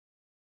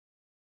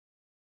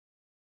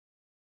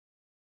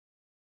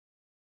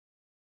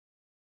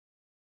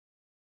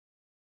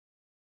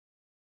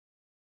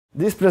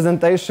This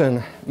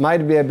presentation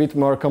might be a bit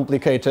more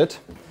complicated,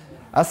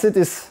 as it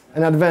is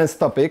an advanced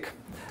topic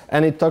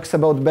and it talks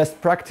about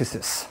best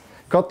practices.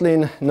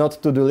 Kotlin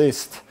not to-do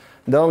list.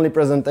 The only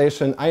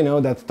presentation I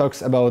know that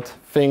talks about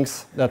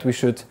things that we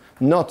should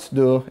not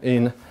do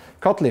in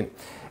Kotlin.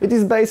 It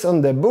is based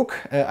on the book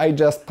I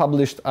just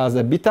published as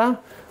a beta.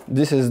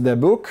 This is the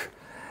book,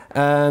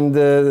 and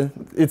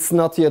it's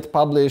not yet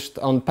published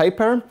on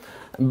paper,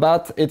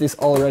 but it is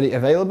already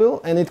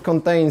available, and it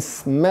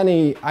contains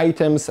many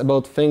items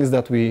about things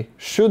that we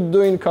should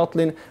do in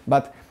Kotlin,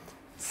 but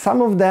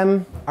some of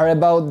them are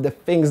about the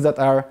things that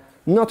are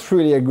not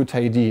really a good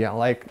idea,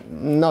 like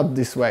not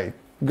this way,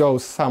 go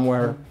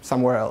somewhere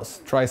else,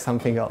 try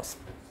something else.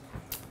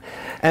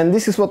 And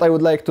this is what I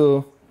would like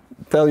to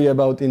tell you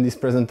about in this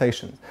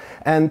presentation.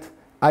 And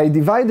I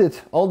divided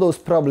all those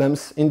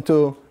problems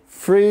into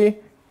three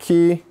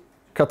key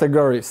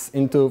categories,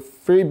 into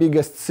three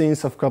biggest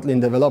sins of Kotlin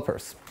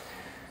developers.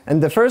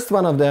 And the first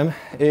one of them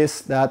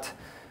is that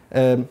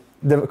the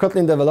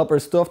Kotlin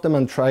developers too often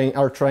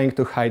are trying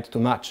to hide too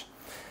much.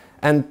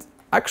 And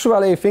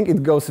actually, I think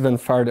it goes even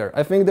further.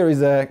 I think there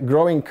is a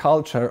growing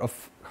culture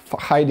of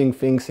hiding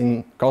things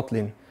in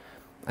Kotlin.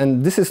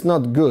 And this is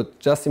not good.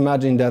 Just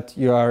imagine that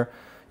you are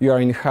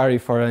in a hurry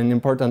for an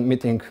important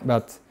meeting,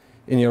 but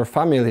in your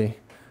family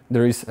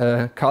there is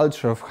a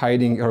culture of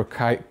hiding your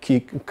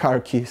car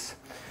keys.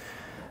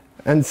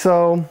 And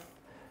so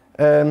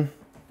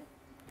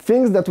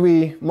things that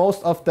we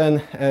most often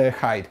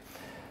hide.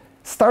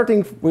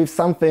 Starting with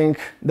something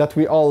that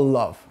we all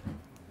love.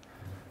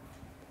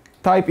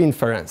 Type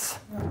inference.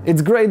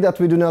 It's great that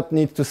we do not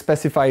need to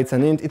specify it's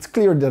an int. It's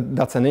clear that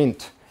that's an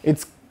int.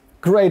 It's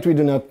great we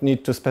do not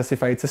need to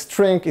specify it's a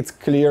string. It's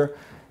clear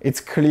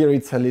it's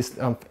a list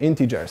of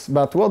integers.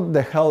 But what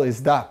the hell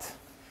is that?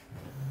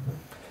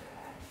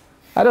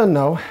 I don't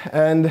know,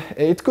 and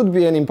it could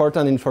be an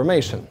important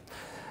information.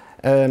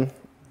 And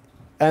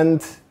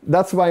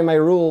that's why my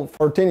rule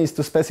 14 is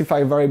to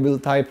specify variable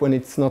type when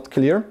it's not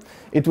clear.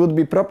 It would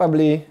be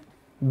probably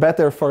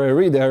better for a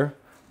reader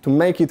to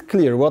make it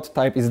clear what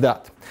type is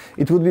that.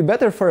 It would be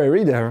better for a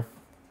reader,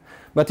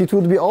 but it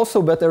would be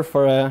also better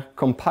for a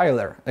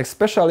compiler,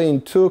 especially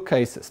in two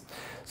cases.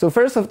 So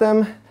first of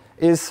them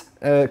is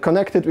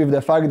connected with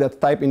the fact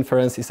that type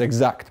inference is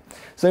exact.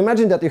 So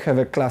imagine that you have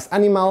a class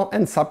animal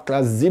and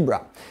subclass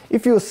zebra.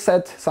 If you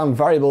set some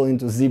variable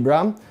into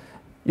zebra,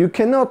 you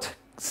cannot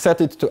set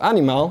it to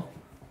animal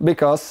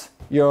because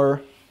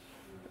your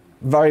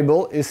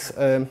variable is,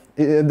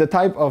 the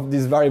type of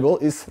this variable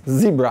is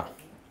zebra.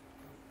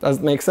 Does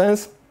it make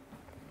sense?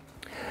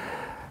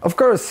 Of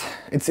course,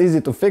 it's easy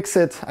to fix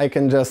it. I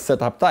can just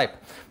set up type.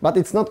 But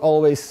it's not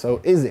always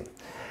so easy.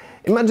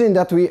 Imagine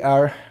that we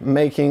are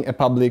making a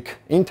public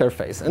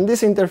interface, and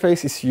this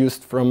interface is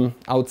used from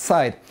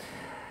outside.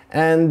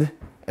 And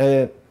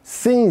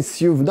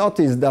since you've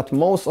noticed that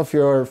most of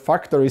your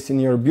factories in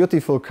your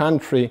beautiful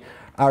country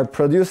are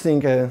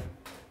producing a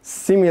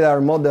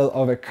similar model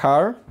of a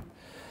car,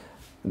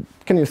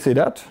 can you see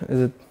that?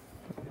 Is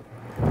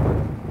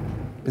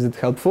it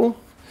helpful?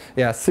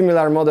 Yeah,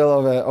 similar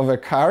model of a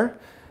car.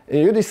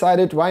 You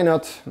decided why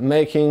not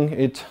making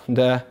it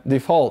the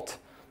default.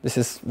 This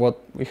is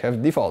what we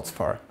have defaults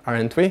for,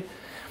 aren't we?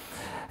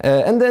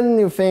 And then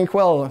you think,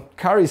 well,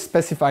 car is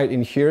specified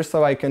in here,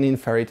 so I can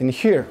infer it in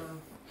here.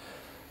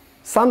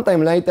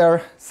 Sometime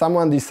later,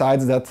 someone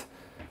decides that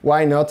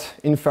why not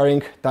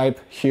inferring type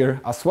here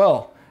as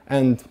well?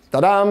 And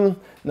ta-dam!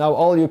 Now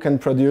all you can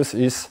produce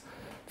is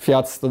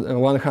Fiat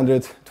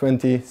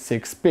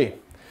 126p.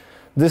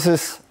 This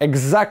is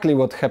exactly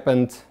what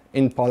happened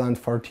in Poland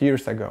 40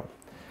 years ago.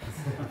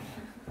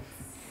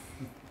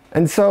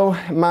 And so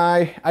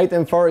my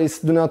item 4 is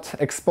do not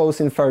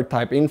expose inferred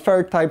type.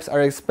 Inferred types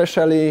are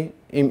especially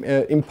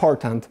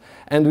important,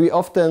 and we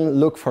often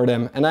look for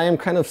them. And I am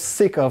kind of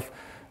sick of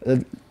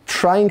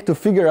trying to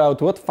figure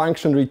out what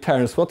function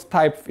returns, what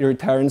type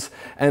returns,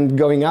 and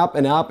going up,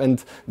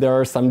 and there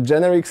are some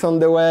generics on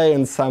the way,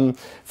 and some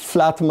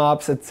flat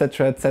maps,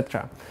 etc.,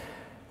 etc.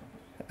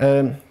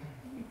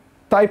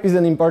 Type is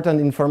an important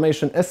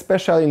information,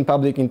 especially in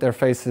public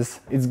interfaces.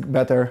 It's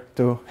better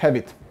to have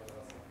it.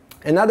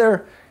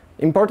 Another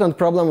important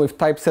problem with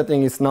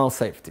typesetting is null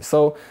safety.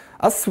 So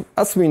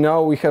as we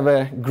know, we have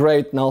a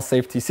great null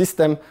safety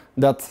system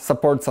that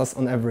supports us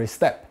on every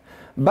step.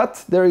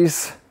 But there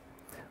is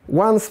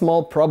one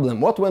small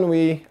problem. What when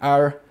we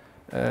are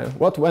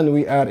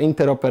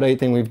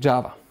interoperating with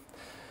Java?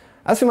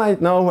 As you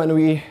might know, when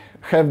we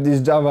have this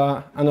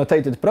Java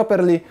annotated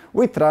properly,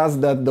 we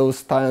trust that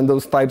those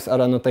types are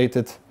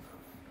annotated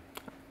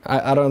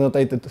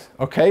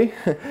okay,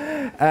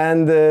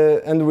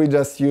 and we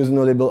just use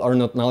nullable or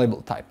not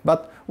nullable type.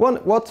 But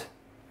what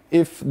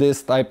if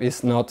this type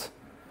is not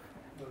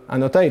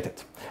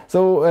annotated?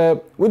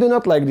 So we do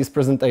not like this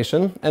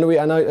presentation, and we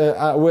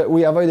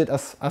avoid it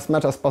as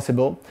much as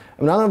possible.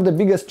 One of the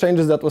biggest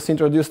changes that was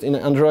introduced in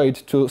Android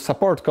to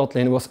support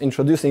Kotlin was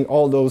introducing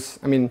all those,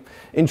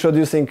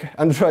 introducing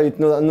Android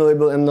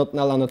nullable and not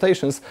null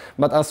annotations,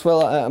 but as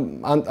well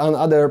on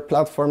other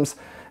platforms,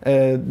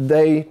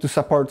 they, to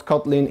support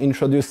Kotlin,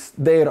 introduce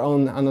their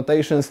own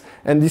annotations,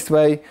 and this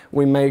way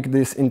we make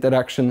this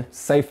interaction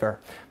safer.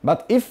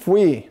 But if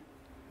we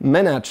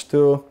manage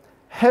to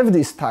have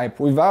this type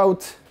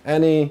without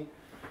any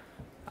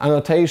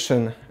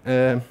annotation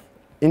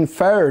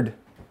inferred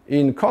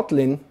in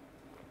Kotlin,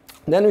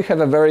 then we have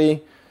a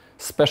very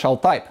special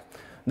type.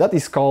 That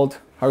is called,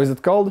 how is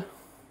it called?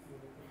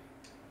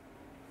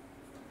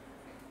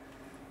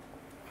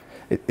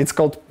 It's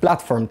called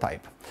platform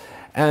type.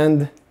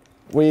 And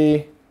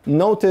we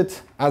note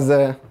it as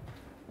a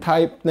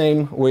type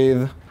name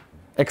with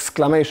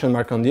exclamation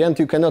mark on the end.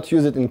 You cannot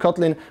use it in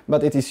Kotlin,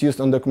 but it is used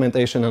on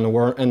documentation and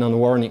on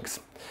warnings.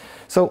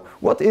 So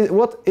what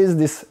is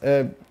this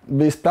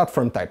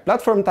platform type?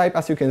 Platform type,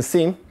 as you can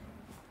see,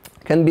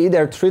 can be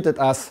either treated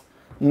as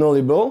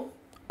nullable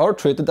or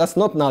treated as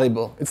not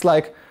nullable. It's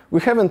like we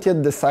haven't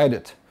yet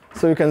decided,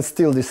 so you can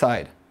still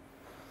decide.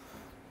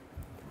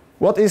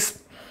 What is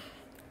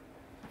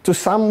to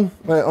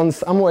on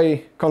some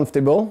way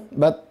comfortable,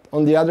 but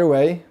on the other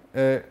way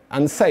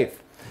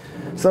unsafe.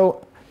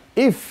 So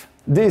if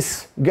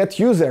this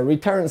getUser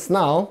returns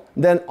null,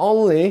 then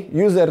only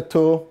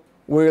user2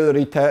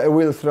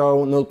 will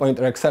throw null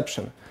pointer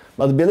exception.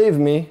 But believe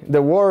me,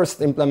 the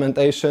worst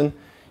implementation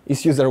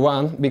is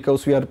user1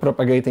 because we are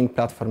propagating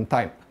platform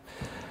type.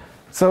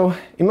 So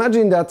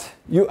imagine that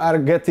you are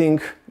getting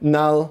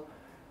null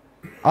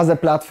as a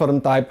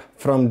platform type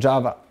from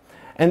Java.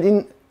 And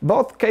in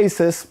both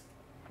cases,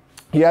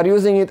 you are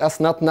using it as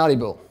not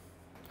nullable.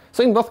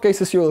 So in both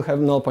cases, you will have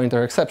null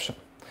pointer exception.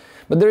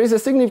 But there is a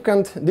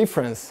significant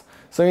difference.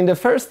 So in the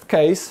first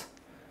case,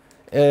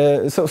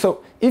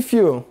 so if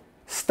you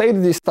state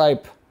this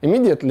type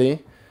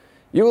immediately,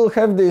 you will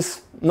have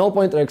this null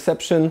pointer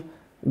exception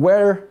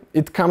where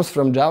it comes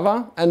from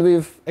Java and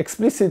with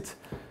explicit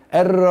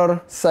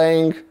error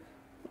saying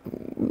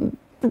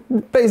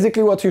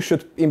basically what you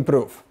should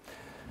improve.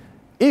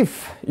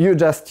 If you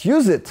just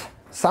use it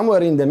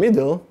somewhere in the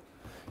middle,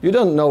 you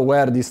don't know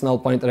where this null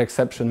pointer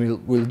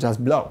exception will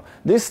just blow.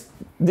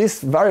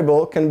 This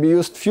variable can be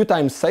used few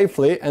times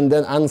safely and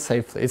then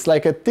unsafely. It's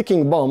like a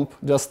ticking bomb,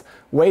 just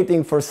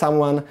waiting for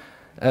someone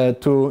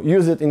to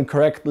use it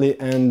incorrectly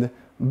and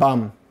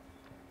bam.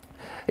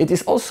 It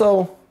is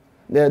also,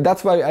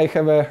 that's why I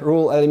have a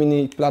rule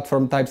eliminate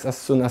platform types as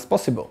soon as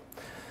possible.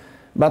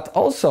 But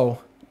also,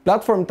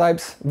 platform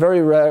types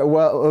very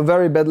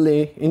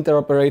badly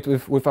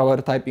interoperate with our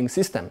typing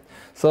system.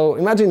 So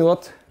imagine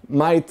what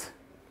might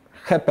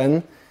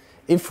happen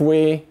if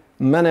we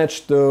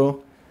manage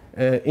to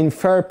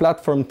infer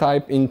platform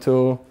type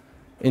into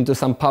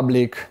some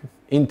public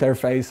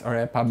interface or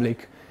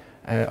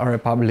a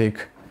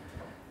public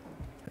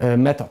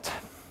method.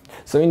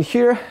 So in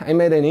here, I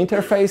made an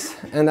interface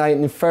and I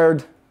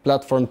inferred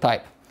platform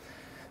type.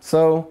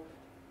 So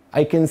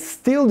I can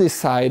still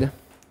decide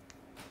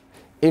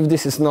if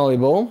this is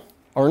nullable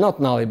or not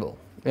nullable.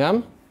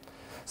 Yeah?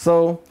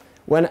 So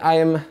when I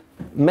am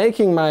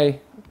making my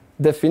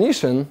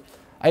definition,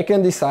 I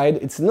can decide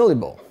it's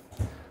nullable.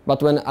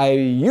 But when I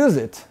use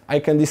it, I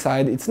can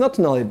decide it's not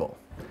nullable.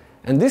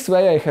 And this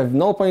way I have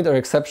null pointer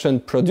exception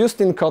produced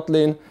in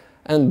Kotlin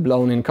and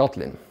blown in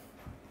Kotlin.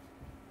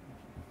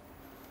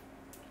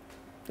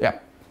 Yeah.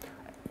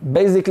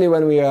 Basically,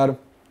 when we are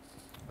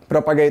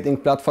propagating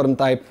platform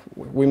type,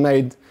 we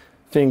made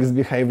things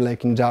behave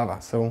like in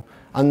Java. So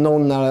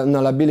unknown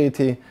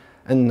nullability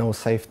and no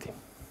safety.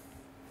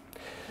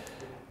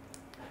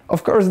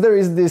 Of course, there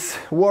is this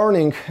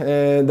warning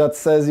that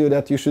says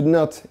that you should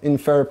not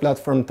infer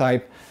platform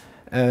type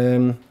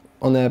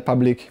on a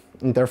public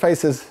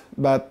interfaces,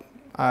 but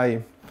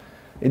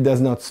it does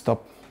not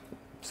stop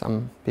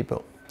some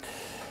people.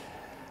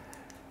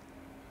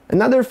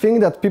 Another thing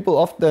that people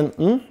often...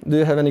 do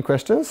you have any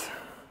questions?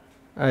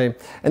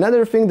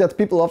 Another thing that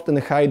people often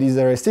hide is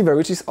a receiver,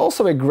 which is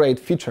also a great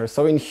feature.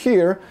 So in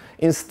here,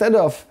 instead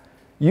of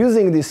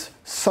using this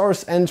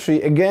source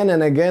entry again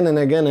and again and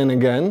again and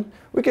again,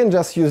 we can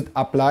just use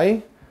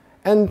apply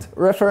and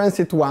reference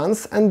it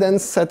once and then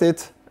set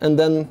it and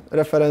then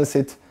reference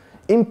it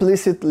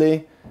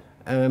implicitly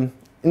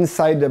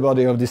inside the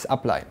body of this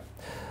apply.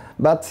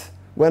 But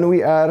when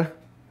we are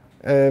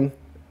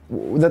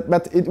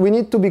we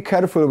need to be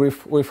careful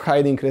with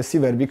hiding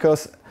receiver,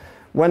 because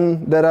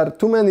when there are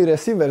too many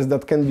receivers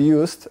that can be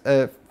used,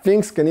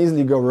 things can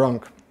easily go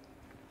wrong.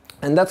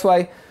 And that's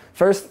why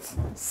first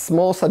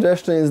small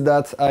suggestion is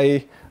that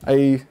I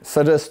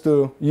suggest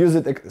to use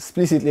it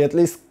explicitly, at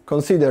least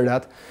consider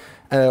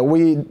that.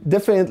 We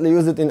definitely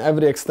use it in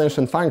every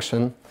extension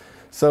function.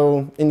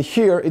 So in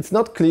here, it's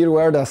not clear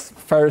where does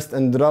first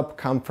and drop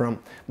come from.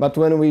 But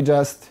when we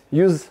just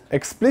use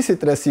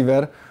explicit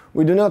receiver,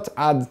 we do not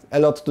add a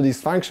lot to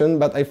this function,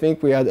 but I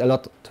think we add a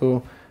lot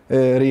to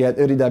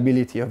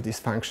readability of this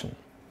function.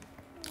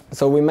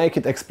 So we make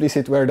it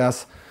explicit where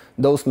does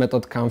those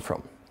methods come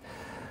from.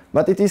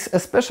 But it is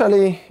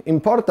especially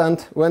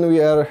important when we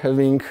are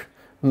having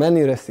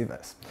many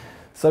receivers.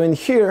 So in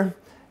here,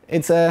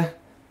 it's a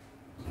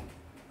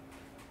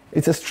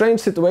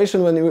strange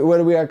situation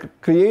where we are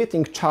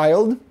creating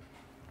child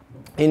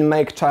in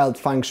make child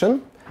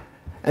function,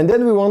 And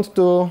then we want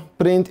to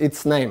print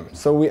its name.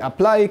 So we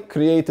apply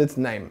created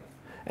name.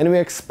 And we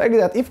expect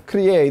that if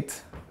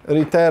create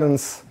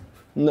returns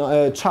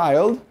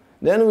child,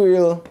 then we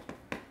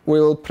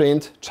will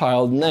print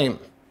child name.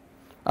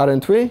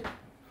 Aren't we?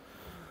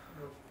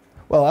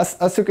 Well,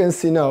 as you can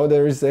see now,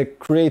 there is a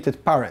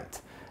created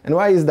parent. And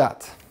why is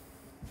that?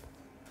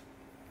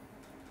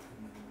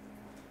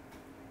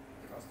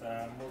 Because there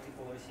are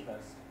multiple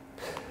receivers.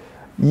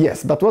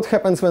 Yes, but what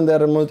happens when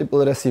there are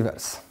multiple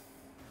receivers?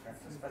 You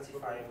have to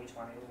specify which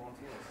one you want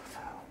to use.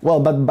 Well,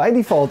 but by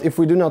default, if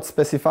we do not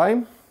specify,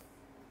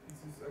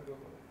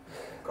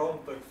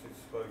 context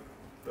is like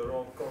the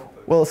wrong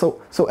context. well,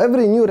 so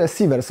every new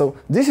receiver, so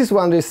this is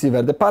one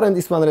receiver, the parent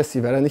is one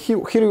receiver, and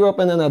here you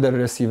open another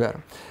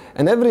receiver.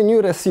 And every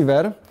new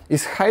receiver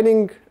is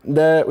hiding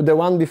the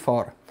one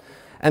before.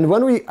 And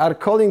when we are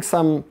calling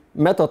some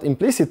method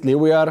implicitly,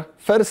 we are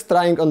first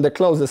trying on the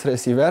closest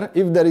receiver.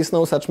 If there is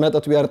no such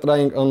method, we are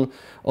trying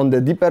on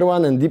the deeper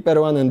one, and deeper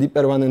one, and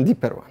deeper one, and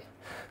deeper one.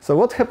 So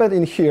what happened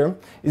in here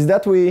is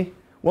that we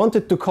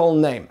wanted to call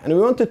name, and we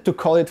wanted to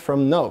call it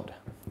from node.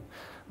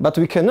 But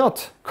we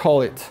cannot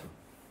call it.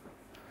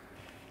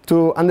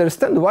 To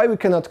understand why we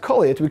cannot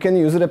call it, we can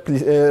use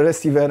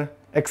receiver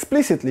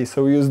explicitly.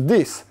 So we use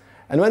this.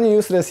 And when you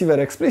use receiver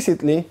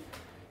explicitly,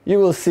 you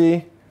will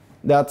see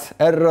that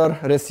error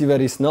receiver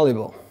is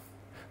nullable.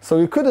 So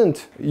we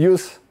couldn't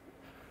use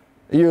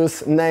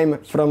name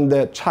from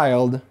the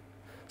child.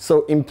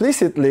 So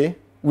implicitly,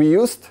 we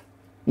used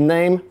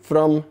name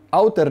from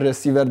outer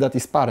receiver that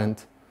is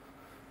parent.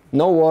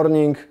 No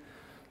warning,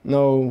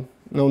 no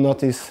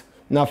notice,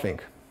 nothing.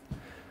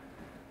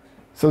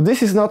 So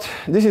this is not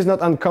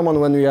uncommon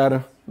when we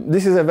are.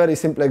 This is a very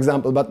simple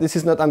example, but this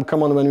is not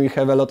uncommon when we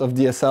have a lot of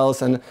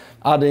DSLs and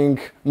adding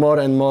more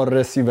and more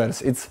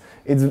receivers. It's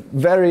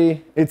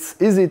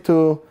easy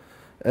to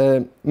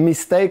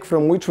mistake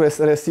from which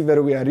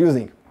receiver we are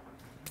using.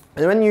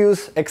 And when you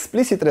use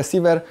explicit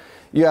receiver,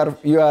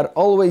 you are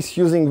always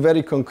using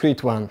very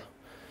concrete one.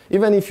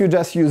 Even if you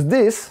just use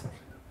this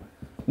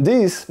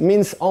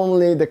means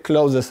only the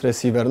closest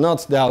receiver,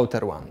 not the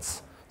outer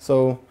ones.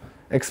 So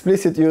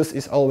explicit use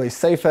is always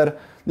safer.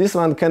 This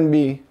one can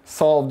be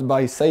solved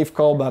by safe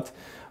call, but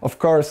of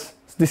course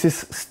this is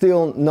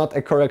still not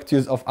a correct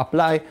use of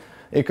apply,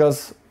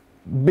 because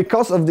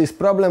of this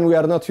problem we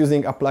are not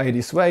using apply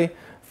this way.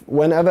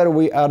 Whenever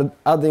we are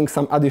adding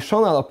some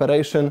additional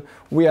operation,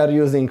 we are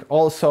using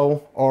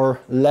also or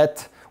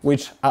let,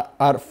 which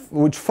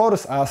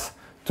force us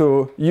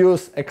to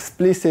use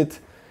explicit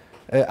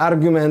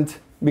argument,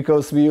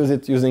 because we use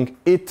it using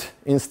it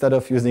instead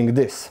of using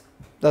this.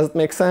 Does it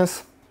make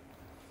sense?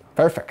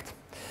 Perfect.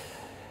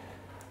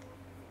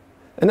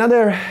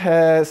 Another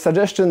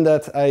suggestion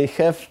that I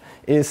have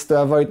is to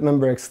avoid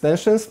member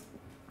extensions.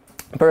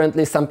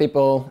 Apparently some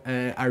people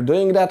are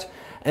doing that,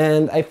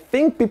 and I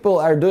think people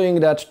are doing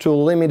that to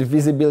limit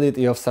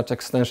visibility of such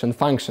extension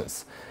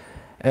functions.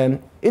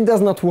 It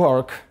does not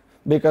work,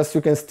 because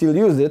you can still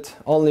use it,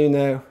 only in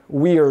a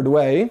weird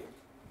way.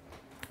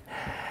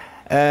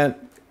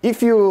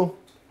 If you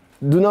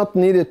do not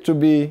need it to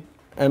be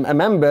a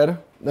member,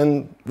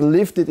 then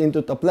lift it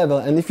into top level.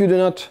 And if you do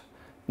not,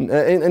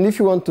 and if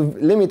you want to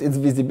limit its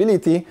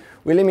visibility,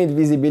 we limit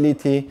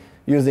visibility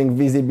using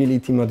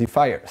visibility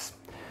modifiers.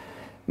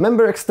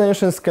 Member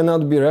extensions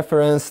cannot be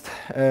referenced.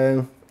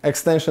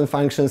 Extension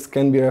functions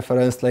can be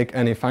referenced like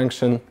any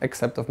function,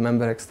 except of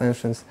member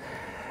extensions.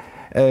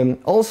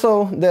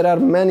 Also, there are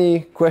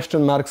many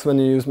question marks when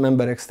you use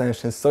member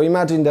extensions. So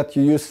imagine that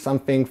you use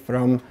something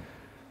from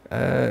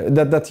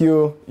that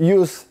you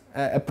use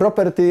a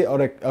property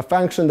or a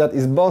function that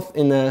is both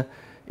in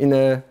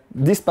a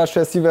dispatch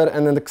receiver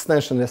and an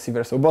extension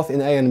receiver, so both in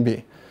A and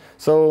B.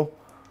 So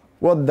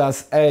what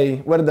does A?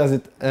 Where does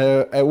it?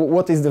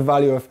 What is the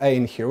value of A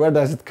in here? Where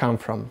does it come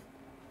from?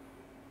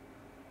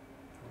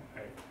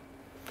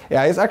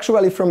 Yeah, it's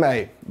actually from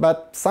A,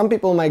 but some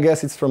people might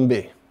guess it's from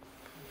B.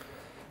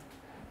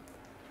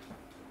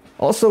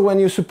 Also, when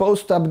you're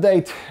supposed to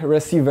update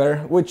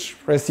receiver, which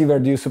receiver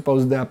do you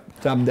suppose to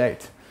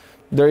update?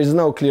 There is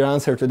no clear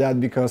answer to that,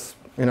 because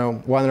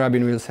one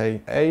rabbin will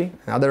say A,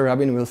 another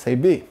rabbin will say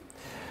B.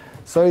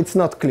 So it's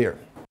not clear.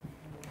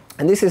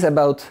 And this is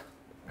about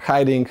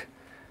hiding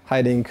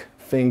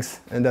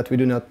things and that we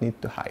do not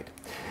need to hide.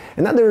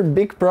 Another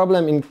big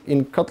problem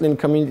in Kotlin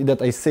community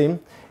that I see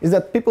is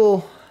that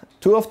people,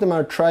 two of them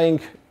are trying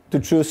to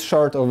choose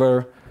short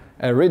over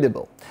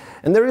readable.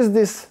 And there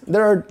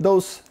are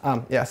those,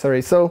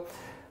 So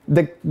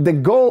the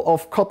goal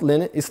of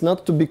Kotlin is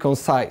not to be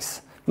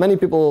concise. Many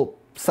people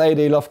say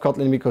they love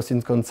Kotlin because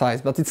it's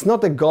concise, but it's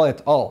not a goal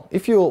at all.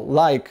 If you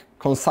like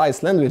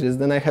concise languages,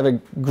 then I have a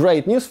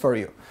great news for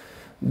you,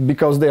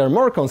 because they are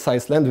more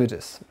concise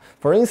languages.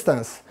 For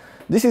instance,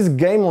 this is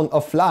game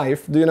of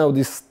life. Do you know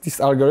this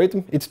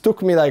algorithm? It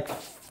took me like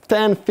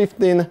 10,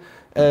 15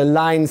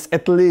 lines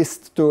at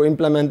least to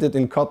implement it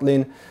in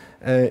Kotlin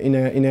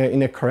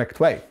in a correct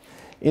way.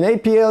 In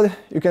APL,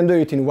 you can do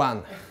it in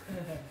one.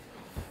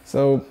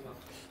 So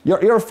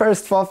your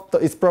first thought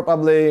is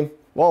probably,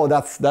 whoa,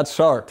 that's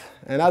short.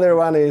 Another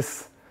one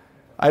is,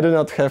 I do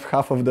not have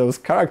half of those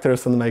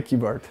characters on my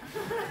keyboard.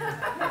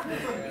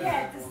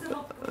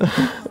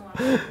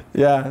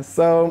 Yeah,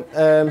 so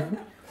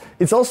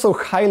it's also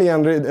highly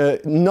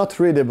not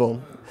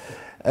readable.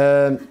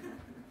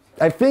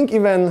 I think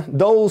even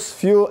those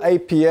few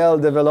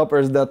APL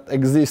developers that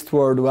exist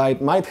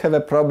worldwide might have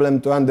a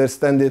problem to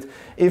understand it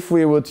if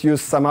we would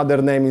use some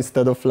other name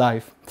instead of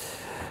live.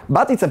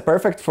 But it's a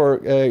perfect for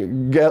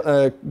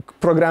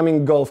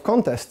programming golf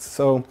contests,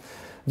 so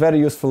very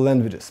useful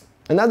languages.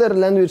 Another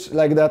language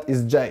like that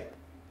is J.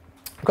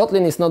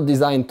 Kotlin is not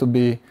designed to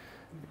be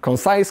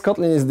concise.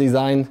 Kotlin is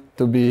designed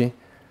to be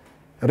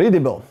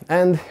readable,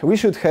 and we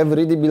should have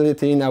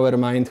readability in our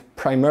mind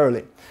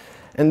primarily.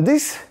 And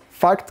this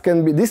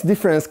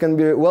difference can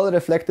be well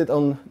reflected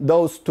on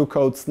those two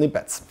code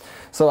snippets.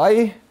 So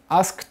I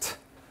asked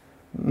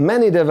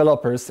many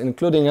developers,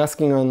 including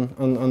asking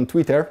on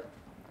Twitter,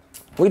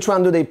 which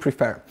one do they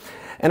prefer?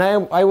 And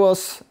I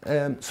was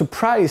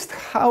surprised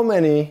how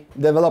many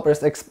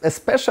developers,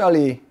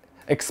 especially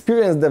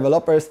experienced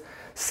developers,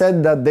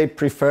 said that they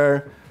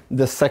prefer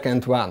the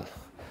second one.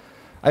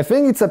 I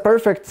think it's a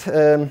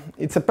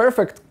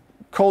perfect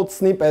code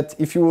snippet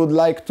if you would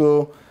like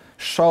to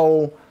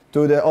show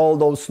to all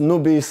those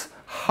newbies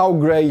how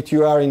great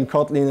you are in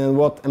Kotlin and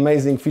what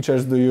amazing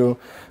features do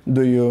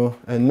you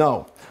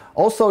know.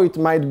 Also, it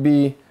might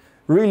be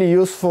really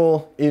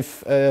useful if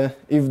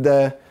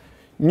the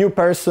new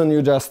person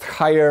you just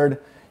hired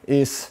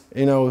is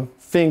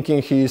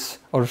thinking he's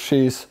or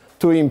she's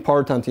too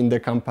important in the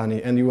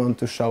company and you want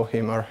to show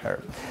him or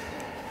her.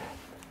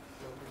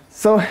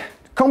 So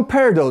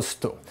compare those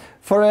two.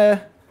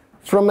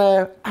 From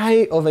an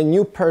eye of a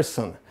new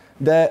person,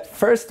 the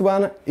first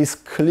one is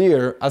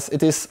clear, as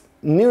it is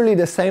nearly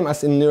the same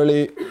as in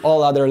nearly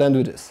all other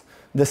languages.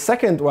 The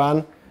second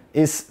one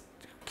is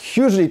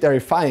hugely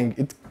terrifying.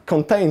 It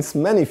contains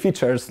many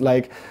features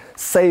like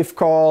save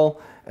call,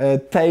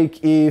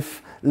 take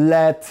if,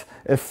 let,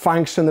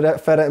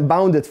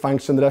 bounded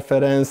function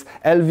reference,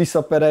 Elvis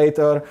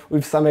operator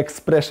with some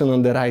expression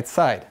on the right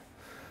side.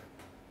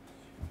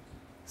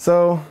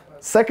 So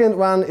second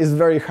one is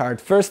very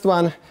hard. First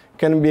one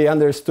can be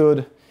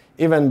understood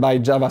even by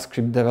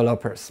JavaScript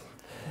developers.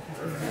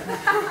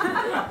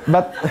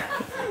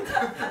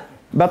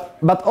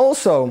 but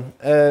also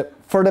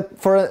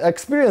for an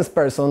experienced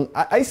person,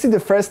 I see the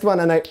first one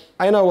and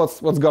I know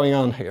what's going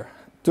on here.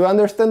 To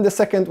understand the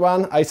second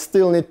one, I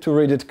still need to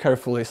read it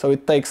carefully, so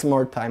it takes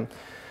more time,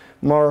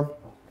 more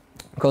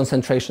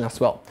concentration as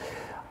well.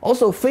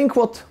 Also, think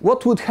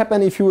what would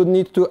happen if you would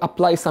need to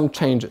apply some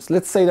changes.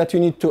 Let's say that you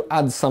need to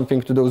add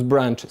something to those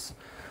branches.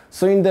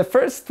 So in the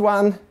first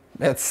one,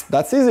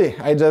 that's easy.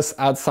 I just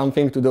add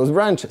something to those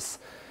branches.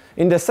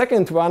 In the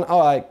second one,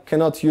 I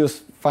cannot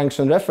use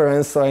function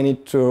reference, so I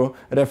need to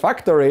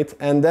refactor it,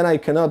 and then I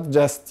cannot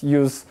just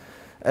use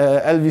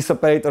Elvis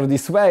operator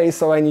this way,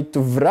 so I need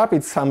to wrap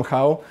it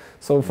somehow.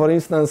 So for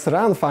instance,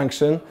 run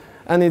function,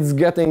 and it's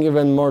getting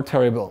even more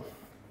terrible.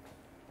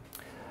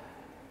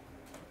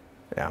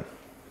 Yeah.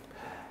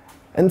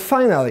 And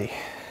finally,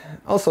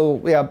 also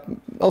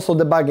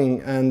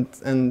debugging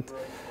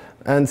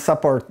and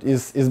support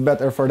is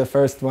better for the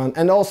first one.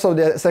 And also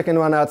the second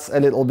one adds a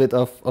little bit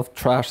of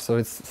trash, so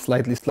it's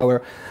slightly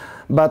slower.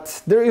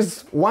 But there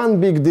is one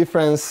big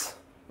difference.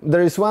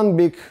 There is one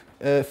big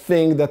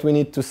thing that we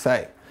need to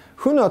say.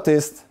 Who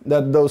noticed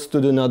that those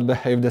two do not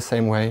behave the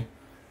same way?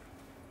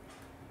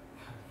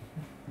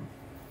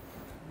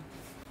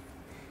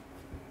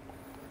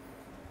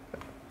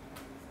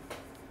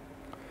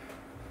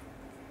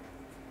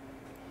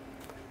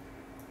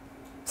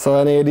 So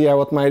any idea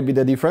what might be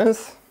the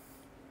difference?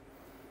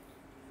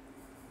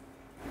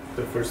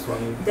 The first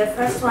one. The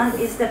first one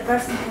is the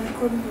person who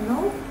couldn't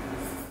know?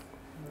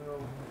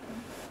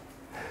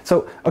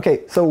 So,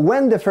 okay, so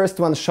when the first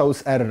one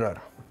shows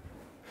error,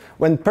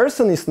 when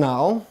person is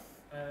null,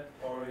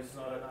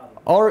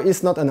 or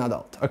is not an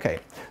adult. Okay.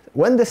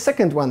 When the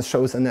second one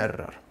shows an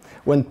error,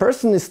 when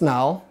person is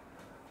null,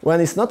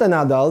 when it's not an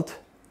adult,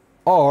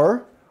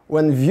 or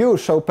when view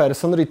show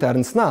person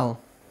returns null.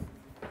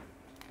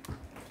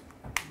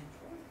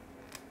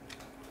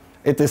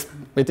 It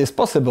is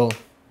possible,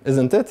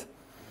 isn't it?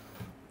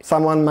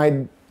 Someone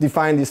might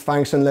define this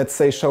function, let's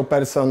say show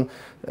person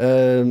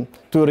to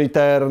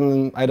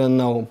return, I don't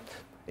know.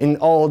 In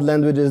old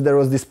languages, there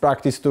was this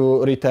practice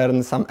to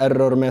return some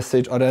error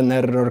message or an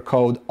error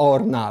code or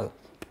null.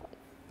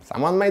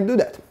 Someone might do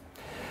that.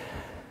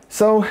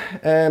 So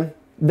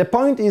the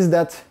point is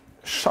that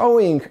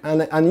showing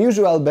an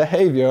unusual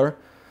behavior,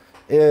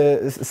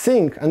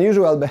 seeing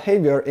unusual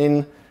behavior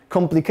in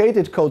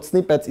complicated code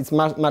snippets is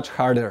much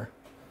harder.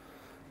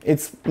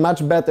 It's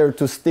much better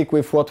to stick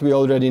with what we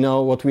already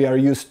know, what we are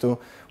used to.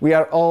 We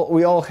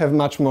all have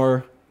much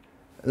more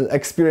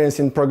experience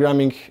in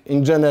programming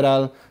in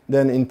general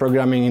than in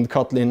programming in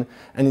Kotlin,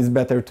 and it's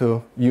better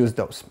to use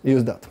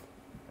that.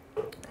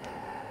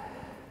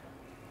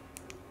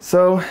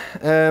 So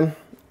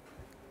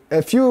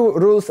a few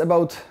rules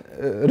about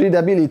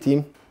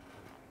readability.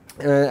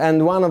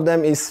 and one of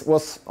them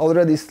was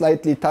already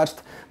slightly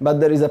touched, but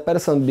there is a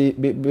person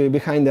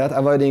behind that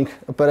avoiding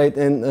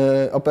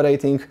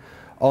operating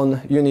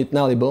on unit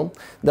nullable.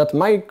 That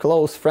my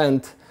close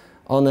friend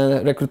on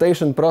a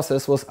recruitation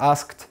process was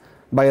asked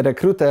by a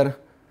recruiter,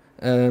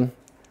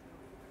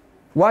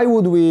 why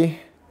would we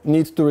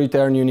need to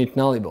return unit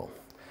nullable?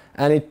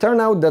 And it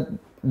turned out that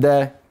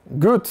the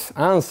good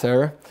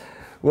answer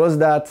was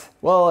that,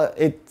 well,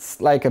 it's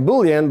like a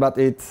Boolean, but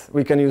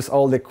we can use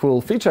all the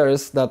cool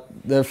features that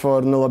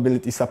therefore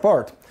nullability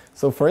support.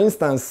 So for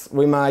instance,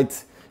 we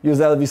might use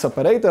Elvis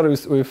operator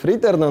with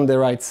return on the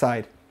right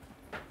side,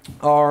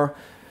 or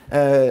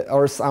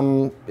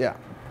some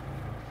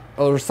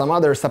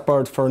other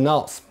support for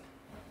nulls.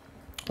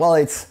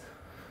 Well,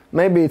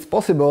 maybe it's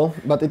possible,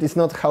 but it is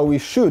not how we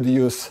should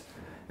use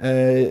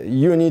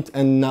unit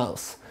and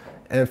nulls.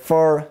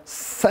 For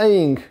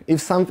saying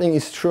if something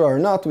is true or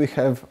not, we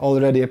have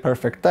already a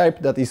perfect type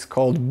that is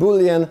called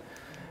Boolean,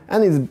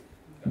 and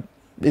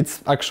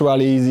it's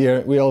actually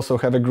easier. We also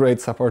have a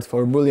great support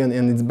for Boolean,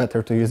 and it's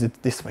better to use it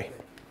this way.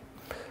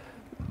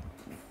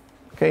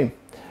 Okay.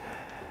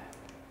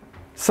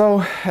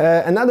 So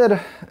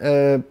another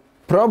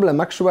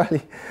problem,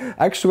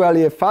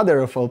 actually a father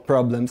of all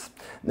problems,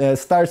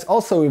 starts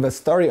also with a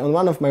story on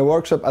one of my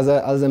workshops as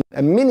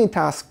a mini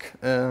task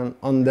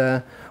on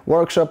the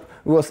workshop.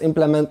 Was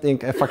implementing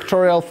a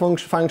factorial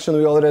function.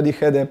 We already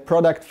had a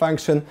product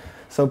function,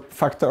 so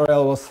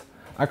factorial was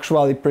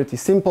actually pretty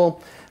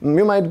simple.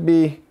 You might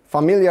be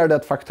familiar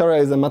that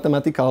factorial is a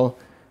mathematical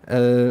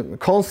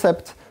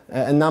concept,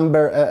 a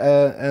number,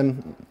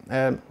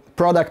 a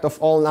product of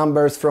all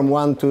numbers from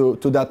 1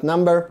 to that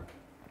number.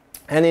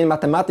 And in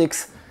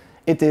mathematics,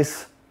 it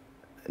is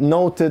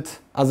noted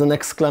as an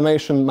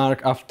exclamation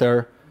mark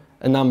after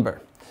a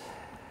number.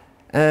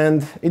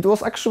 And it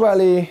was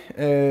actually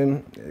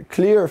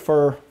clear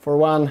for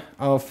one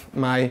of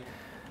my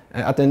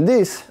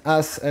attendees,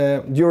 as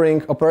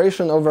during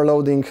operation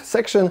overloading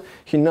section,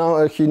 he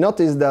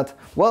noticed that,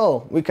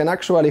 well, we can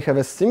actually have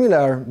a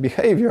similar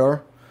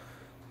behavior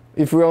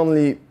if we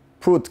only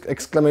put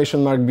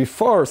exclamation mark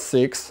before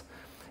 6,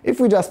 if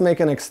we just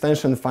make an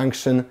extension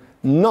function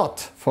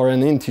not for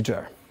an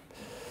integer.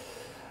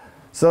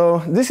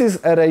 So this is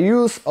a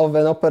reuse of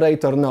an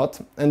operator not,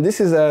 and this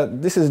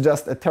is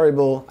just a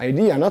terrible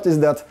idea. Notice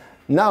that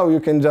now you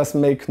can just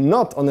make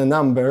not on a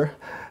number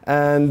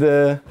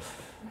and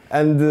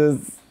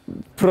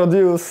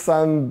produce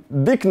some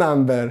big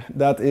number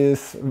that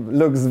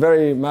looks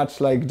very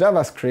much like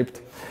JavaScript.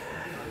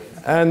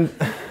 And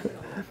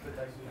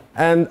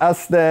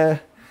as the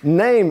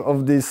name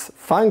of this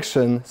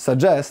function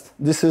suggests,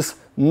 this is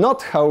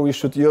not how we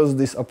should use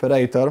this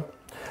operator.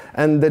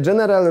 And the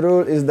general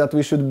rule is that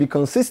we should be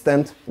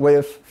consistent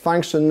with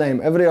function name.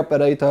 Every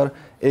operator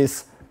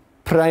is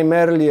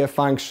primarily a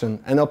function,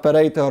 an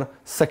operator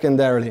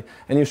secondarily.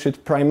 And you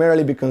should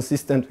primarily be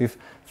consistent with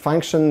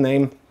function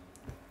name.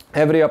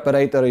 Every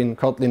operator in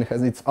Kotlin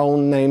has its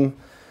own name,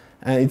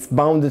 and it's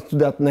bounded to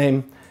that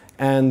name,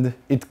 and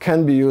it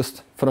can be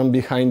used from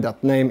behind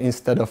that name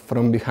instead of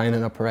from behind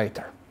an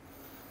operator.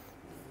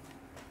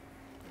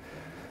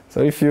 So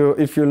if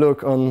you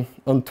look on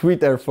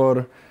Twitter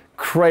for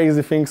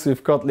crazy things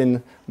with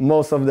Kotlin,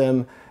 most of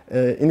them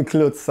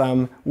include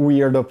some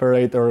weird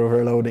operator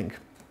overloading.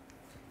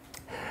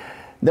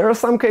 There are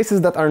some cases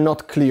that are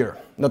not clear,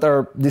 that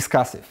are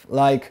discussive.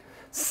 Like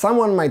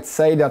someone might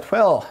say that,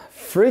 well,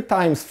 3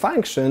 times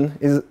function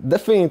is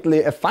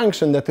definitely a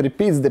function that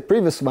repeats the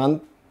previous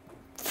one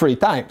 3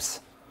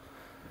 times.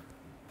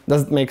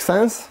 Does it make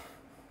sense?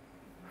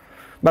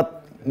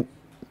 But,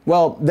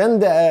 well, then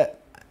the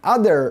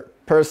other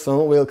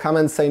person will come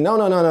and say, no,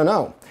 no, no, no,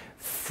 no.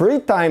 3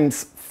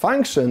 times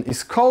function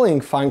is calling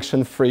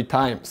function 3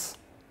 times.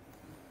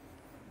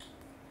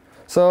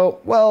 So,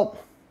 well,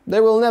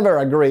 they will never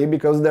agree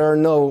because there's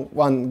no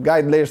one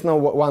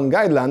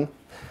guideline,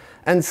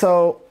 and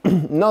so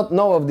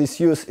no of this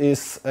use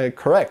is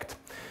correct.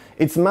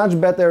 It's much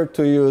better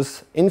to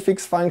use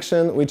infix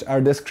functions, which are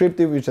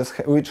descriptive,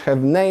 which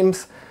have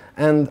names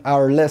and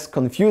are less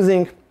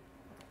confusing.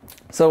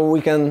 So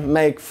we can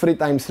make 3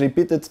 times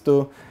repeated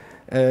to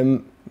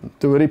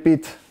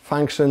repeat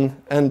function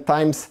n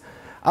times,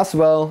 as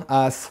well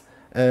as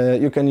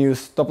you can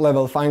use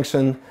top-level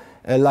function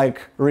like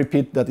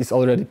repeat that is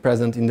already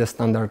present in the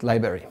standard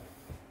library.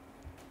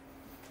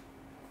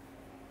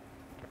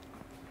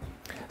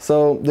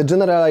 So the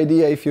general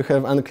idea, if you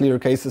have unclear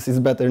cases, is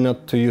better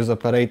not to use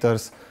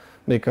operators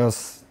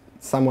because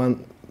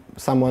someone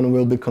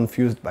will be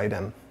confused by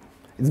them.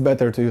 It's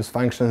better to use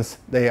functions.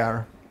 They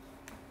are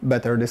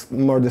better,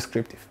 more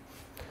descriptive.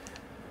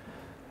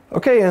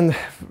 Okay, and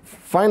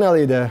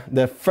finally,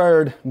 the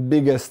third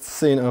biggest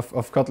sin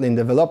of Kotlin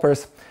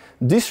developers,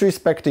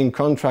 disrespecting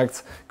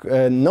contracts.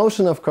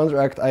 Notion of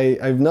contract,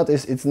 I've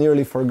noticed it's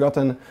nearly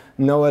forgotten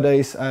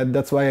nowadays.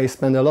 That's why I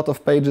spend a lot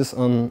of pages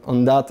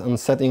on that, on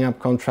setting up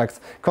contracts.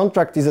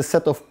 Contract is a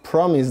set of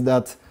promise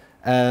that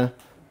a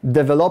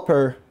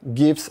developer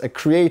gives, a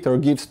creator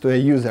gives to a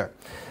user.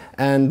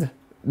 And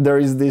there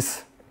is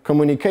this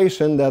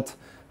communication that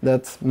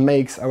that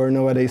makes our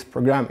nowadays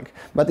programming.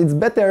 But it's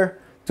better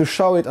to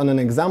show it on an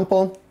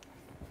example,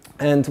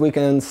 and we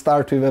can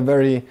start with a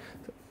very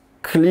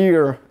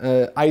clear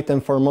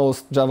item for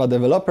most Java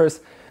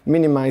developers: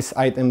 minimize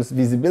items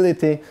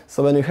visibility.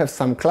 So when you have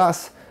some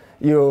class,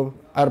 you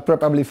are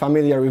probably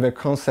familiar with a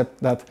concept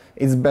that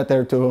it's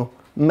better to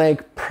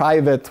make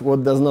private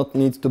what does not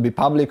need to be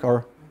public,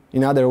 or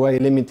in other way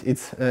limit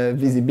its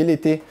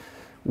visibility.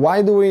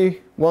 Why do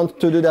we want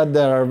to do that?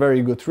 There are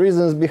very good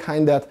reasons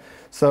behind that.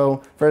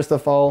 So first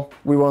of all,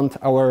 we want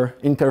our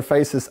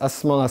interfaces as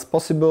small as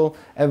possible.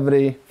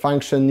 Every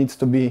function needs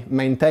to be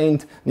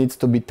maintained, needs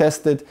to be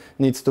tested,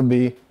 needs to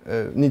be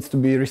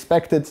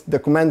respected,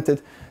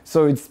 documented.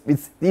 So it's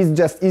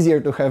just easier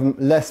to have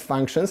less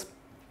functions.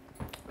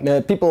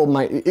 People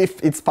might,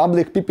 if it's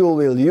public, people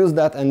will use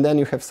that, and then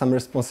you have some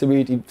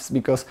responsibilities,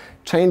 because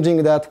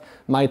changing that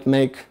might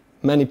make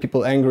many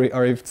people angry,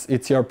 or if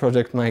it's your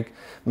project, might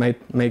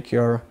make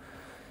your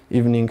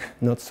evening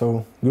not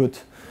so good,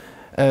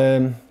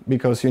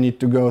 because you need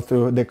to go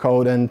through the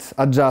code and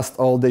adjust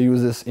all the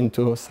uses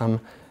into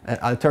some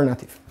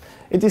alternative.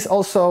 It is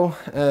also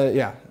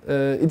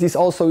it is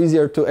also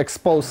easier to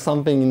expose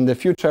something in the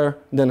future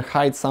than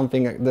hide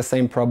something, the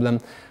same problem.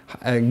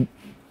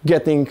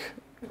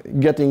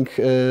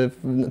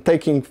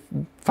 Taking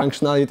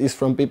functionalities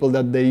from people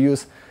that they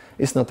use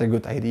is not a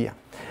good idea.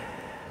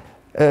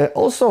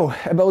 Also,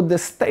 about the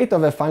state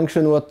of a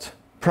function, what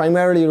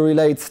primarily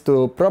relates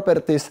to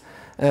properties,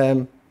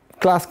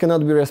 class cannot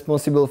be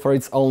responsible for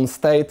its own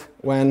state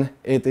when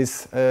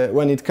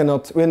it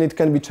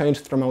can be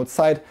changed from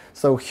outside.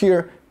 So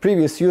here,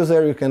 previous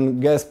user, you can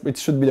guess it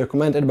should be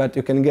documented, but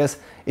you can guess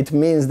it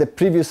means the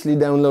previously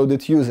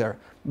downloaded user.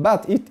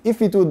 But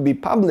if it would be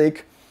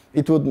public,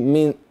 it could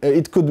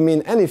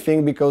mean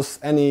anything, because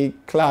any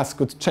class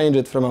could change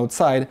it from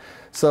outside.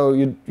 So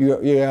you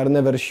are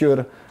never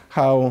sure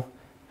how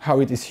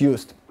it is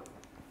used.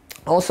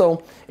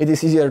 Also, it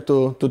is easier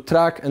to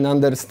track and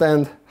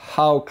understand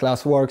how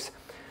class works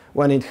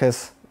when it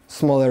has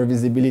smaller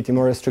visibility,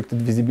 more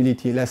restricted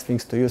visibility, less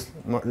things to use,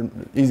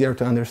 easier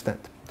to understand.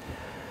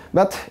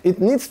 But it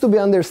needs to be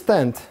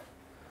understood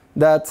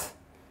that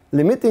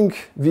limiting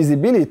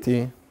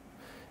visibility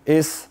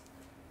is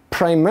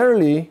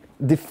primarily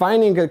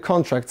defining a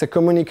contract, a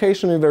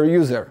communication with a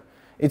user.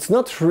 It's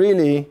not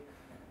really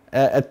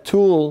a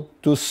tool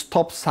to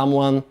stop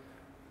someone,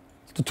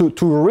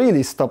 to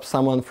really stop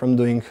someone from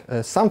doing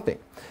something.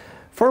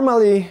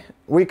 Formally,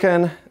 we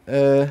can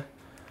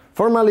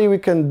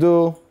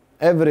do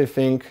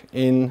everything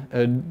in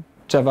a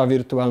Java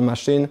virtual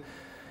machine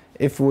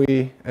if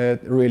we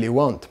really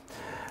want.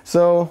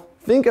 So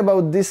think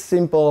about this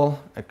simple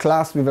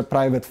class with a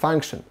private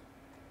function.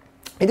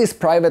 It is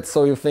private,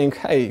 so you think,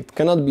 hey, it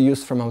cannot be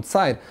used from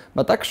outside.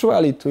 But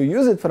actually, to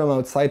use it from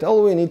outside,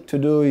 all we need to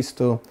do is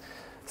to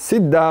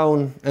sit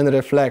down and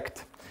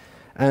reflect,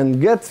 and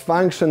get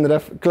function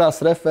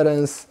class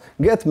reference,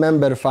 get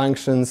member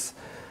functions,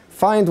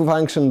 find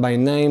function by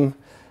name,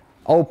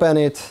 open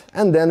it,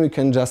 and then we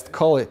can just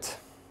call it.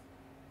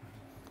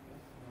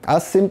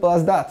 As simple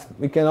as that.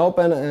 We can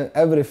open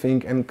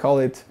everything and call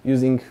it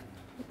using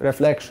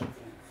reflection.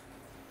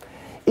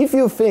 If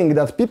you think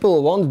that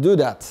people won't do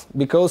that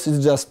because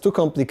it's just too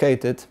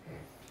complicated,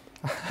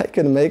 I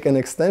can make an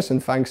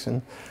extension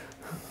function.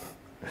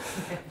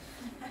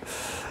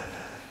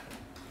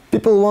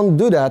 People won't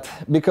do that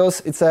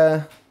because it's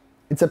a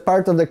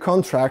part of the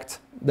contract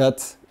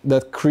that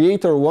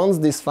creator wants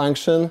this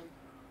function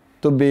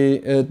to be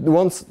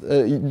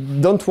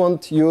don't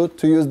want you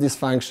to use this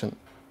function.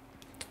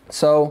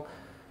 So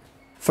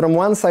from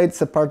one side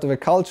it's a part of a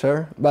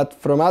culture, but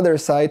from other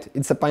side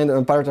it's a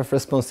part of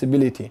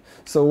responsibility.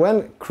 So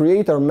when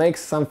creator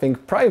makes something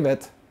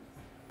private,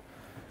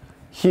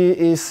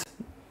 he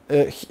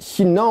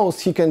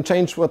knows he can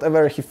change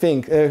whatever he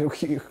thinks.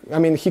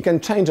 He can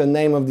change the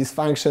name of this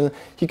function.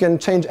 He can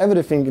change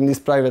everything in this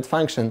private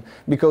function,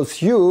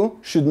 because you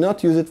should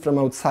not use it from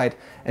outside.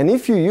 And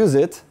if you use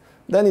it,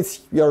 then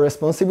it's your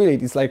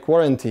responsibility. It's like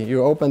warranty.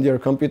 You opened your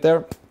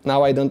computer,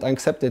 now I don't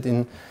accept it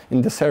in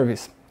the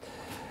service.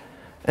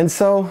 And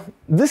so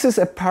this is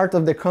a part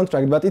of the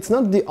contract, but it's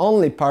not the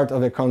only part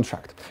of the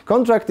contract.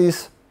 Contract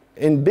is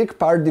in big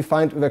part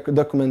defined with a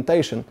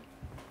documentation.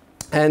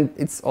 And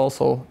it's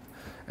also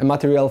a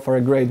material for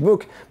a great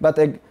book, but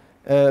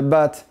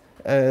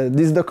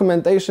this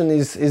documentation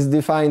is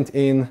defined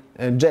in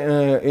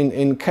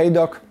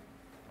KDoc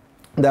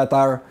that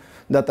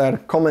are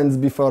comments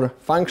before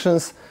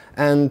functions,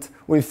 and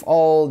with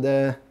all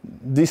the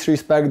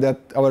disrespect that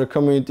our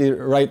community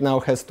right now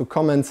has to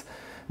comments,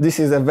 this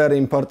is a very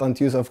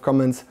important use of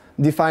comments,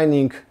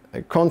 defining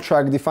a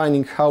contract,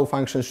 defining how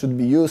functions should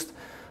be used,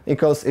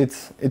 because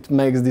it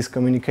makes this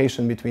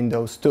communication between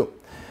those two.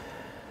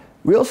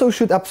 We also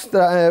should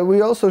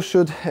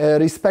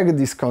respect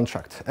this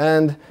contract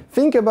and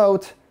think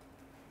about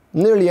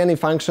nearly any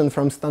function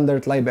from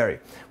standard library.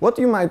 What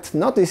you might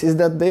notice is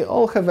that they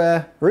all have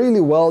a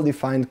really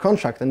well-defined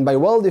contract. And by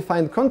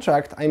well-defined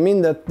contract, I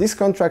mean that this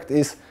contract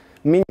is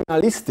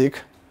minimalistic,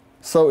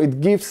 so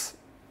it gives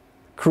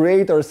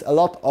creators a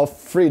lot of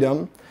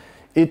freedom.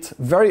 It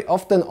very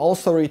often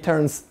also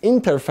returns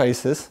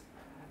interfaces,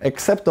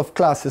 except of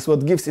classes,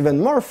 what gives even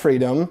more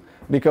freedom,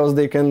 because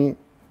they can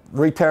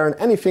return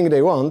anything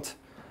they want,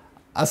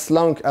 as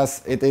long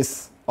as it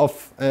is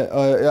of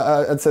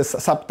it's a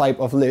subtype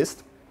of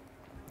list.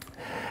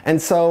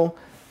 And so,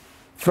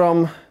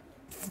 from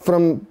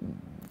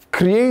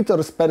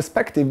creator's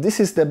perspective, this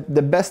is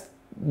the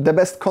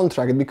best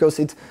contract, because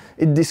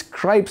it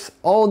describes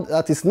all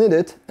that is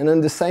needed, and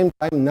at the same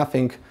time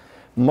nothing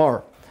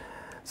more.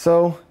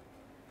 So,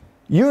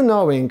 you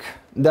knowing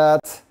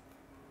that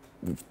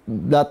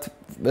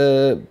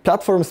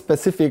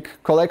platform-specific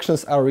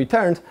collections are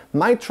returned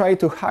might try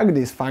to hack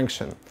this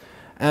function,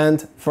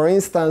 and, for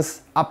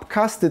instance,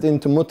 upcast it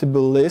into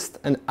mutable list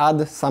and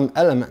add some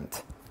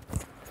element.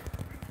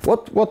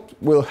 What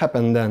will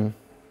happen then?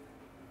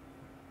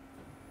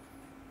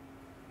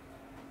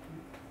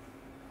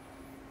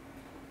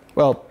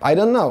 Well, I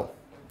don't know.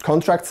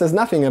 Contract says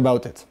nothing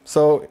about it,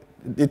 so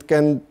it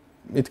can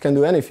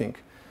do anything.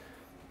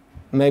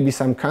 Maybe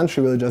some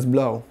country will just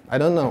blow. I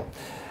don't know.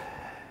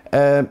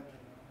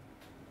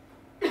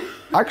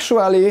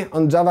 Actually,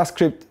 on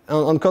JavaScript,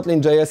 on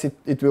Kotlin JS,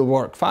 it will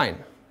work fine.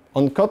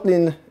 On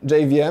Kotlin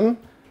JVM,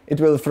 it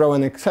will throw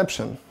an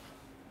exception.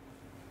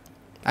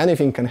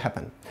 Anything can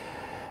happen.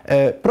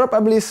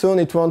 Probably soon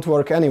it won't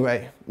work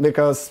anyway,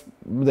 because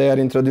they are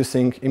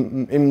introducing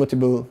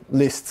immutable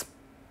lists.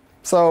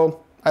 So,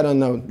 I don't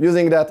know.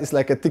 Using that is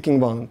like a ticking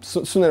bomb.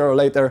 Sooner or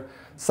later,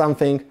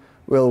 something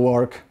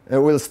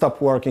will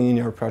stop working in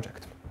your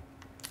project.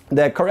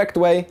 The correct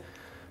way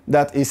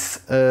that is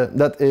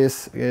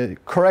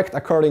correct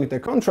according to the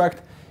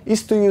contract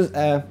is to use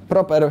a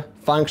proper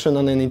function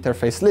on an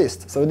interface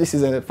list. So this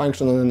is a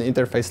function on an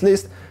interface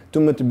list to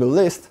mutable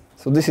list.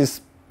 So this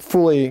is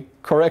fully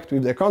correct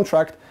with the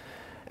contract.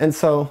 And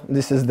so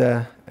this is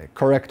the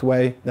correct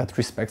way that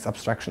respects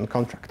abstraction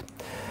contract.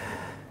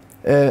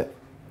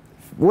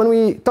 When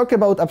we talk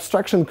about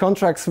abstraction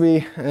contracts,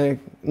 we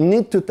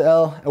need to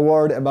tell a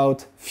word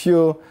about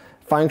few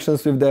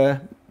functions with a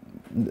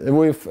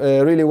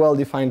really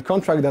well-defined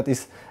contract, that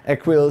is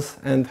equals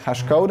and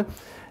hash code.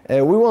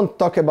 We won't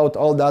talk about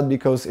all that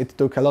because it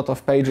took a lot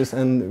of pages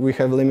and we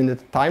have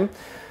limited time.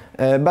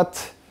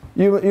 But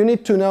you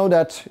need to know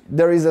that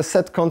there is a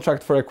set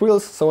contract for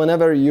equals, so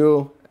whenever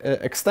you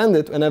extend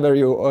it, whenever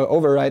you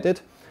overwrite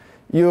it,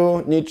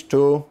 you need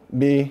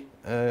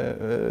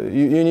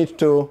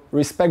to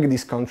respect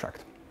this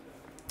contract.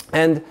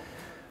 And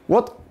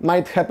what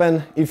might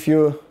happen if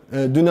you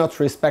do not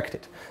respect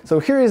it? So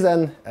here is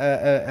an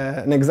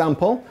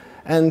example.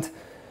 And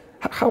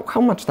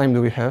how much time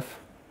do we have?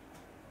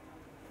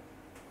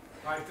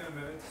 5-10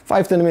 minutes.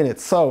 5-10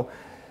 minutes. So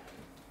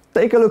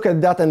take a look at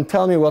that and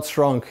tell me what's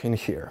wrong in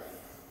here.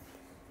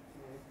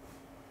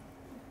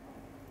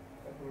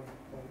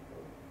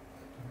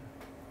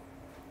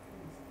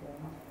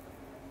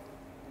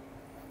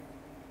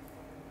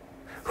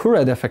 Who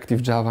read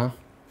Effective Java?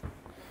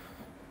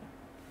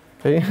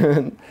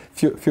 Okay,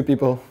 few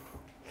people.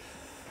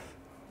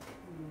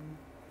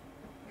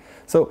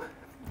 So,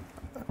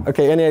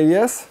 okay, any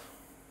ideas?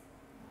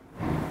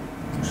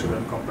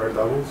 Shouldn't compare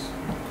doubles.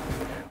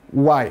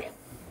 Why?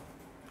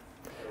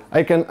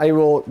 I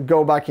will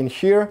go back in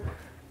here.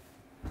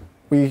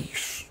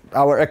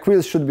 Our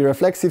equals should be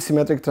reflexive,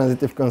 symmetric,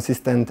 transitive,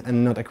 consistent,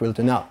 and not equal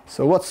to null.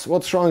 So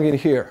what's wrong in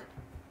here?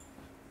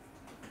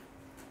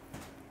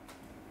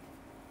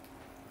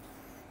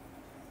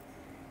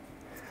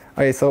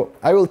 Okay, so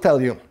I will tell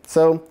you.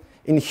 So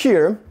in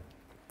here,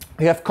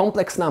 we have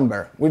complex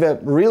number with a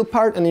real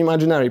part and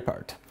imaginary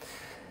part.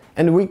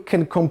 And we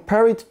can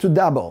compare it to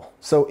double.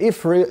 So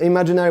if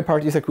imaginary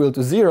part is equal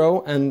to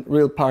 0 and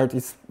real part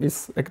is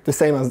the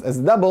same as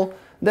double,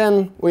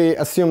 then we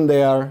assume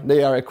they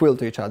are equal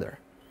to each other.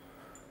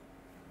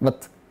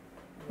 But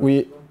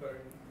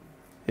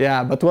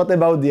but what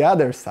about the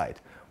other side?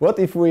 What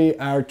if we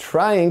are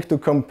trying to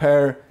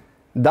compare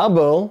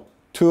double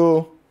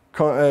to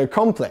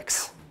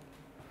complex?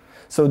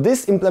 So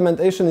this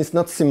implementation is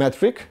not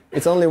symmetric.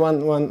 It's only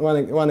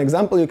one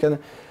example.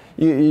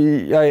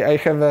 I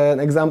have an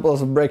example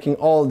of breaking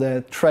all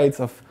the traits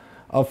of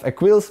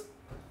equals.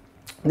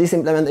 This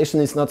implementation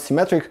is not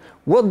symmetric.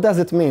 What does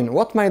it mean?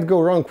 What might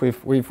go wrong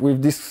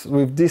with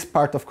this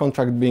part of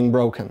contract being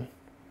broken?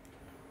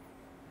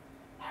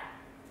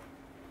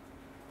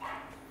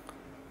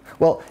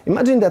 Well,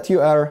 imagine that you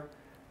are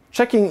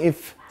checking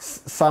if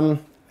some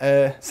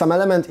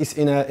element is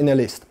in a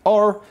list,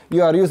 or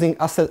you are using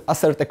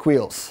assert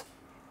equals,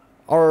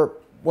 or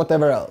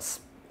whatever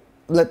else.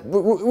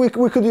 We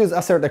could use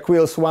assert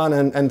equals 1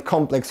 and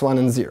complex 1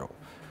 and 0.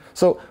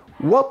 So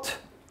what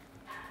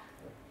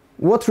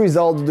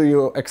result do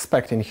you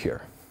expect in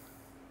here?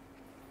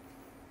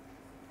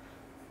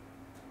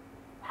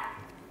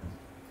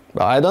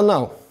 Well, I don't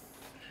know.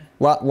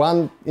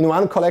 In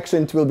one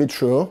collection it will be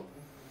true,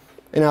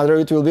 in another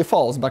it will be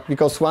false, but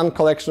because one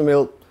collection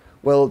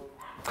will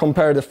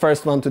compare the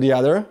first one to the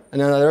other, and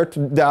another to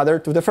the other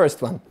to the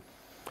first one.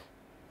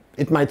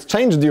 it might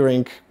change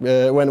during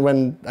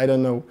when I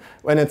don't know,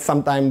 when at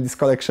some time this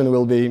collection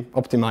will be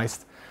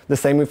optimized. The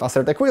same with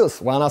assert equals.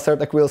 One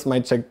assert equals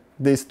might check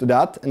this to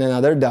that and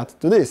another that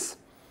to this.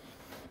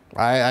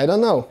 I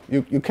don't know.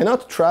 You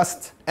cannot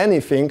trust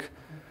anything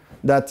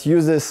that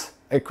uses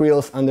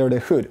equals under the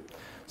hood.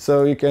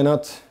 So you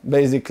cannot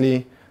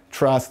basically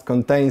trust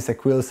contains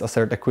equals,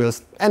 assert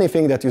equals,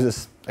 anything that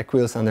uses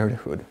equals under the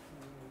hood.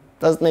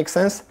 Does it make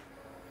sense?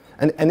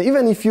 And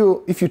even if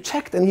you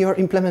checked and your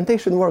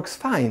implementation works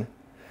fine,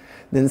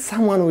 then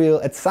someone will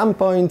at some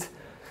point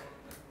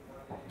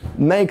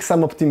make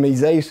some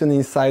optimization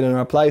inside and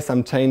apply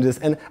some changes,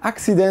 and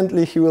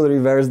accidentally he will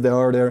reverse the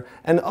order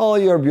and all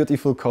your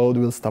beautiful code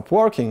will stop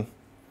working.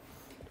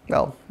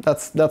 Well,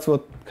 that's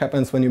what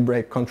happens when you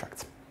break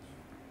contracts.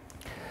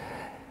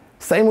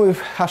 Same with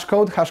hash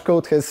code. Hash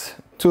code has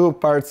two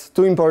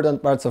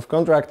important parts of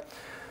contract.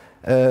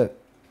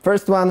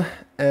 First one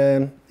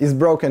is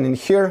broken in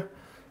here.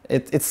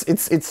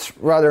 It's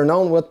rather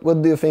known.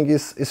 What do you think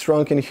is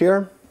wrong in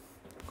here?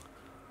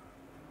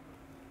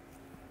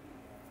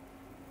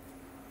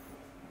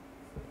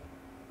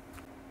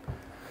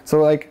 So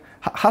like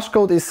hash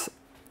code is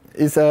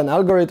an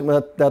algorithm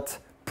that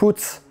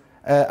puts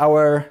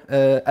our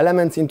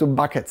elements into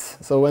buckets.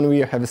 So when we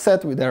have a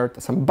set, there are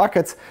some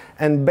buckets,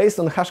 and based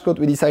on hash code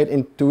we decide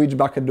into which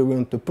bucket do we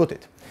want to put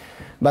it.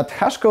 But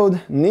hash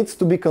code needs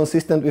to be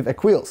consistent with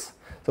equals.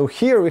 So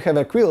here we have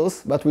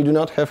equals, but we do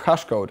not have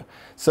hash code.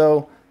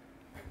 So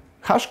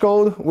hash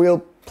code will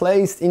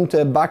place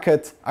into a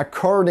bucket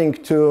according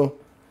to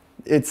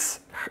its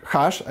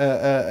hash,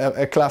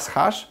 a class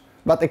hash,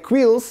 but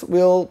equals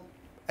will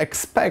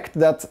expect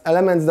that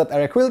elements that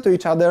are equal to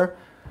each other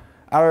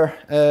are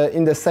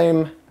in the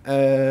same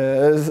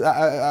are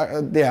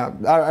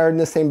in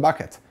the same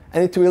bucket,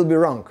 and it will be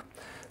wrong.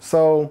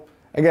 So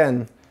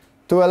again,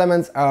 two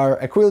elements are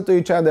equal to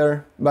each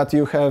other, but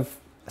you have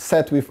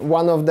set with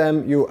one of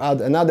them, you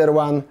add another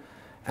one,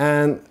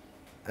 and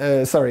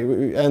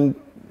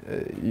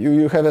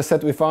you have a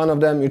set with one of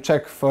them, you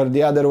check for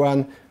the other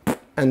one,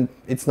 and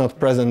it's not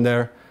present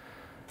there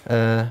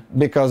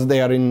because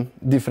they are in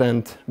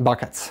different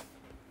buckets.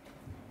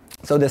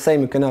 So the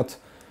same, you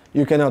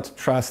cannot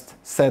trust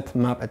set,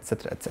 map,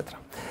 etc., etc.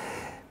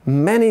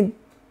 Many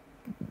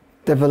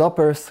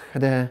developers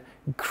had a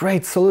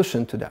great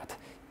solution to that.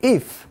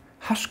 If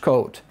hash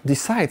code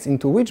decides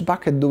into which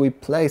bucket do we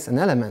place an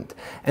element,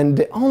 and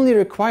the only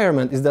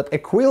requirement is that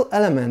equal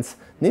elements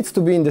needs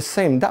to be in the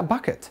same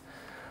bucket,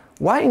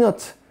 why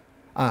not?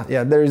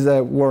 There is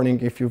a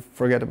warning if you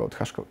forget about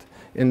hash code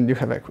and you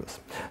have equals.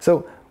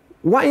 So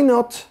why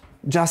not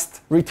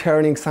just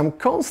returning some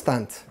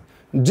constant?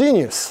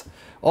 Genius!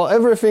 Or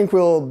everything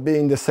will be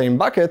in the same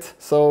bucket,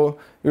 so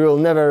you will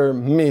never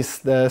miss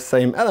the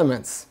same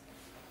elements.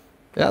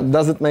 Yeah,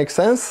 does it make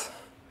sense?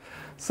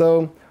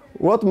 So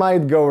what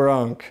might go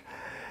wrong?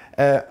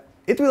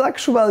 It will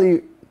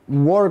actually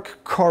work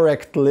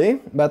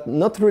correctly, but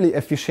not really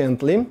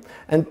efficiently.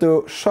 And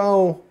to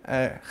show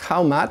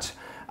how much,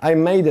 I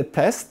made a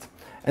test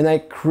and I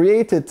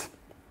created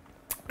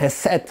a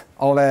set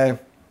of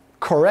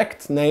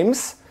correct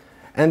names.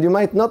 And you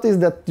might notice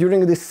that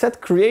during this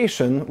set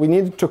creation, we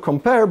needed to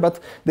compare,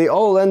 but they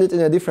all landed in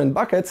a different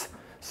buckets,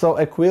 so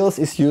equals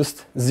is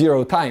used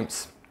 0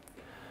 times.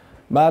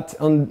 But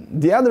on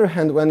the other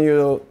hand, when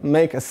you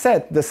make a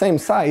set the same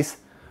size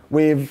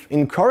with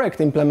incorrect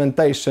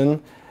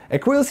implementation,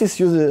 equals is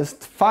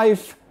used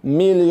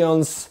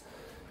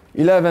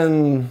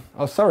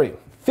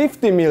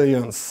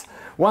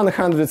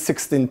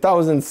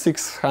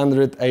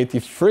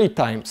 50,116,683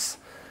 times.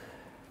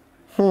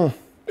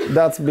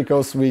 That's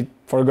because we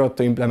forgot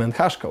to implement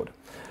hash code.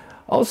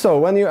 Also,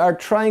 when you are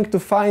trying to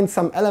find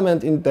some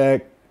element in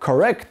the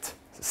correct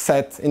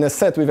set, in a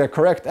set with a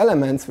correct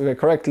elements, with a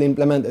correctly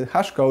implemented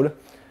hash code,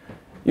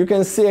 you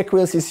can see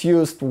equals is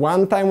used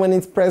 1 time when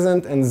it's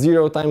present and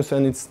 0 times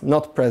when it's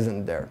not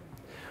present there.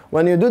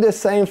 When you do the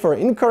same for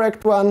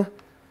incorrect one,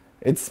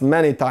 it's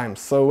many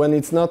times. So when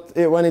it's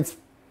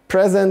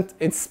present,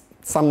 it's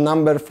some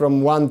number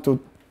from 1 to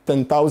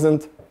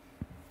 10,000.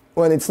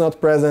 When it's not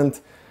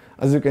present,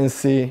 as you can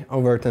see,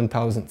 over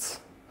 10,000s.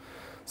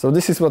 So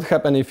this is what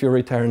happens if you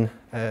return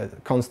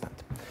constant.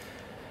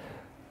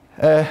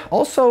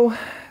 Also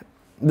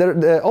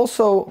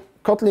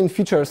Kotlin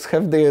features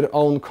have their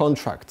own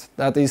contract.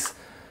 That is,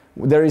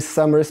 there is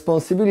some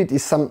responsibility,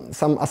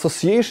 some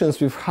associations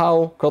with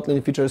how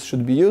Kotlin features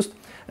should be used,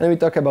 and we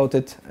talk about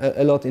it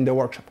a lot in the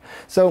workshop.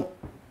 So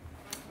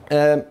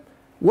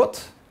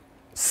what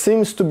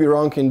seems to be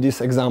wrong in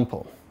this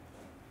example?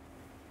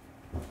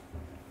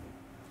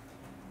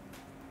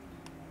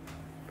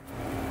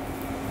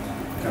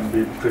 Can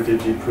be pretty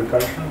deep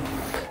recursion.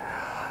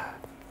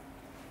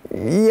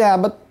 Yeah,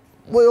 but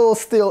I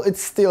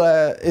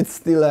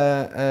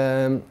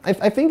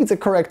think it's a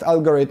correct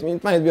algorithm.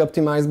 It might be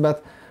optimized,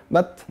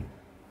 but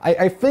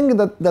I think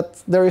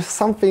that there is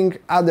something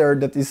other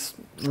that is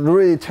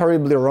really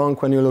terribly wrong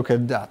when you look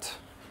at that.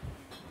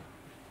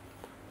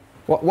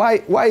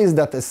 Why is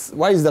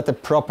that a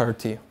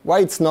property? Why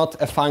it's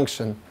not a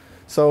function?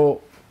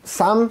 So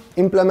sum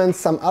implements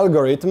some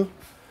algorithm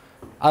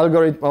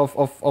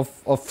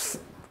of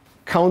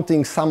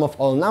counting sum of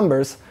all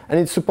numbers, and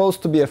it's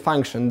supposed to be a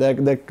function.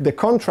 The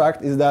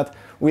contract is that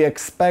we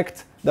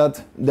expect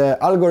that the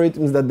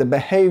algorithms, that the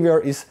behavior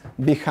is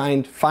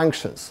behind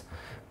functions.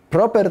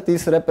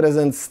 Properties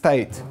represent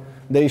state.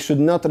 They should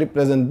not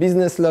represent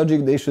business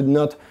logic. They should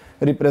not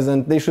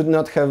represent. They should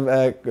not have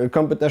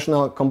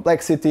computational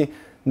complexity.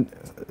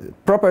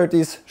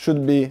 Properties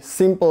should be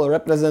simple,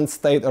 represent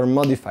state or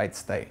modified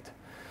state.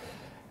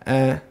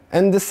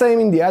 And the same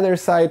in the other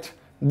side.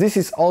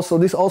 This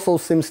also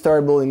seems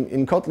terrible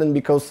in Kotlin,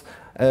 because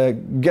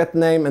get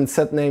name and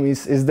set name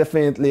is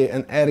definitely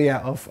an area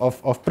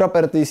of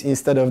properties.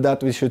 Instead of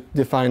that, we should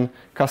define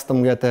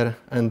custom getter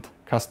and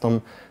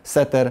custom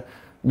setter,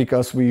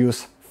 because we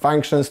use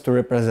functions to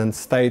represent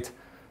state,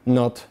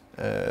 not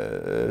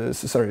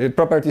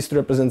properties to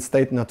represent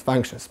state, not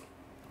functions.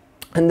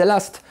 And the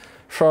last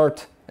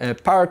short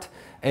part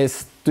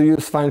is to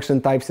use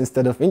function types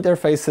instead of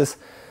interfaces.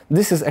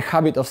 This is a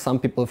habit of some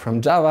people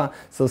from Java.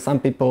 So some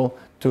people,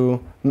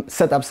 to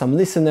set up some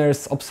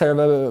listeners,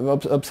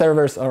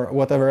 observers, or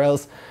whatever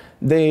else,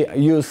 they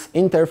use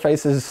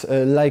interfaces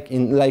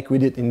like we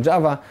did in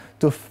Java.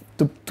 To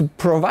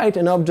provide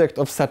an object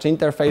of such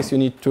interface, you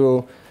need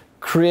to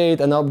create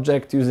an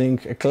object using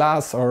a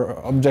class or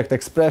object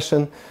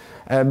expression.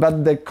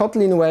 But the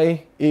Kotlin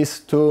way is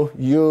to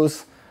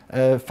use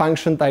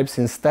function types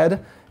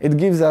instead. It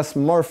gives us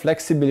more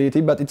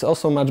flexibility, but it's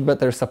also much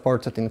better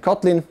supported in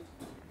Kotlin.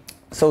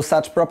 So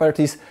such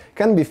properties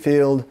can be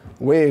filled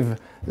with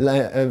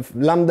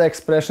lambda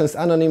expressions,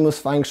 anonymous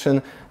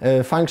function,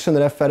 function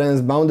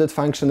reference, bounded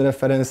function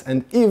reference,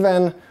 and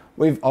even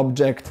with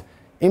object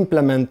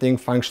implementing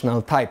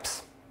functional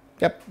types.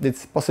 Yep,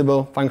 it's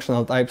possible.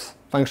 Functional types,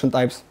 function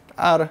types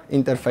are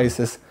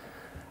interfaces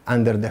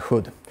under the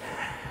hood.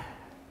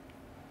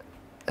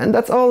 And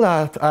that's all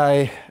that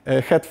I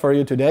had for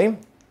you today.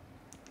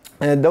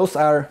 Those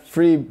are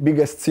three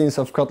biggest sins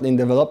of Kotlin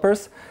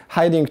developers: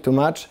 hiding too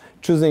much,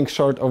 choosing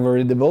short over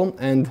readable,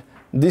 and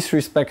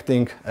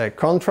disrespecting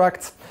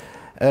contracts.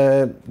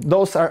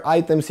 Those are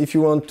items, if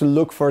you want to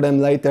look for them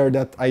later,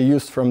 that I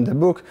used from the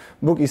book.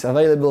 Book is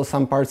available.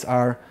 Some parts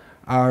are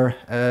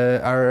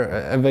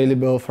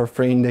available for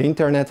free in the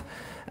internet,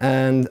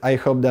 and I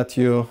hope that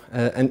you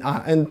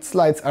and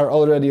slides are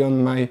already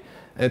on my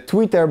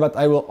Twitter, but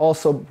I will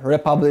also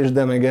republish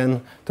them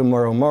again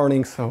tomorrow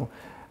morning. So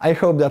I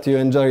hope that you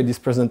enjoyed this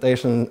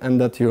presentation and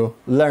that you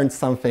learned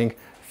something.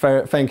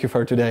 Thank you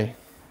for today.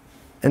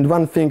 And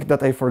one thing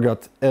that I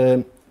forgot,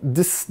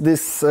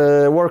 this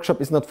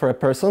workshop is not for a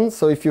person.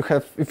 So if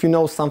you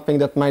know something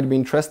that might be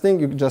interesting,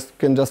 you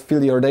can just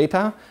fill your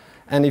data,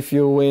 and if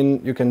you win,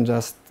 you can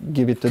just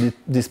give it to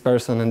this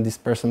person, and this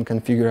person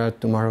can figure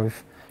out tomorrow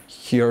if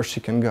he or she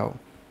can go.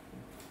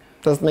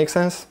 Does it make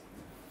sense?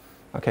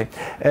 Okay.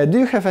 Do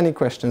you have any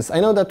questions?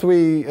 I know that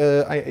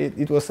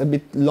it was a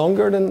bit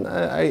longer than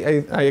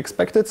I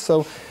expected.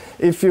 So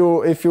if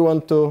you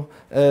want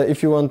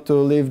to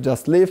leave,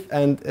 just leave.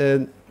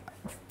 And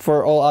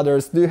for all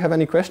others, do you have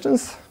any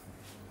questions?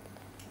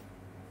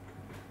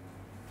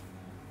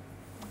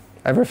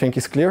 Everything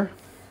is clear?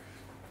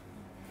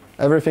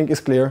 Everything is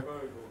clear?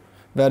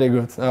 Very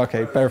good.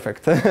 Okay,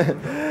 perfect.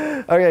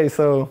 Okay,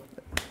 so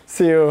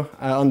see you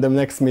on the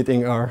next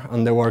meeting or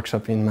on the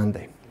workshop in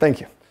Monday. Thank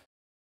you.